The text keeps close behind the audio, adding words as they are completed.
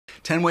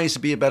10 ways to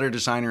be a better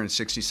designer in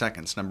 60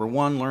 seconds. Number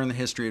 1, learn the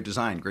history of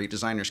design. Great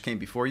designers came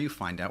before you,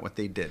 find out what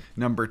they did.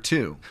 Number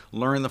 2,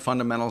 learn the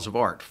fundamentals of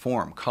art,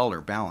 form, color,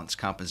 balance,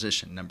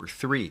 composition. Number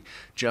 3,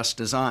 just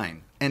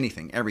design.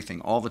 Anything,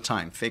 everything, all the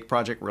time. Fake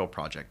project, real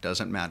project,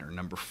 doesn't matter.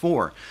 Number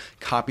 4,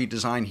 copy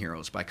design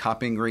heroes. By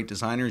copying great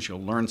designers,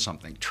 you'll learn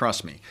something.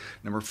 Trust me.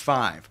 Number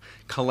 5,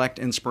 collect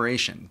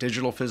inspiration.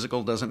 Digital,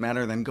 physical, doesn't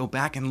matter. Then go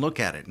back and look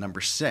at it. Number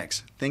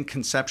 6, think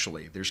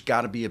conceptually. There's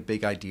got to be a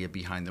big idea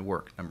behind the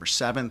work. Number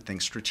 7,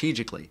 think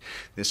strategically.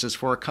 This is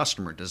for a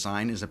customer.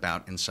 Design is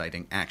about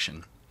inciting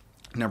action.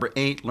 Number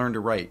 8, learn to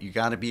write. You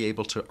got to be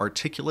able to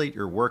articulate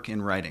your work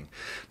in writing.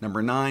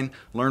 Number 9,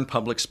 learn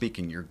public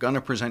speaking. You're going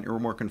to present your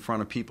work in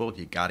front of people.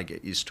 You got to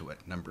get used to it.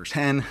 Number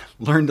 10,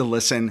 learn to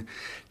listen.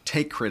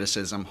 Take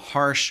criticism.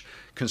 Harsh,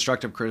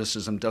 constructive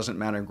criticism doesn't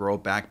matter. Grow a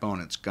backbone.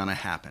 It's going to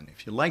happen.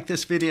 If you like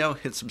this video,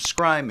 hit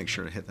subscribe. Make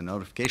sure to hit the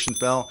notification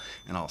bell,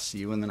 and I'll see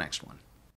you in the next one.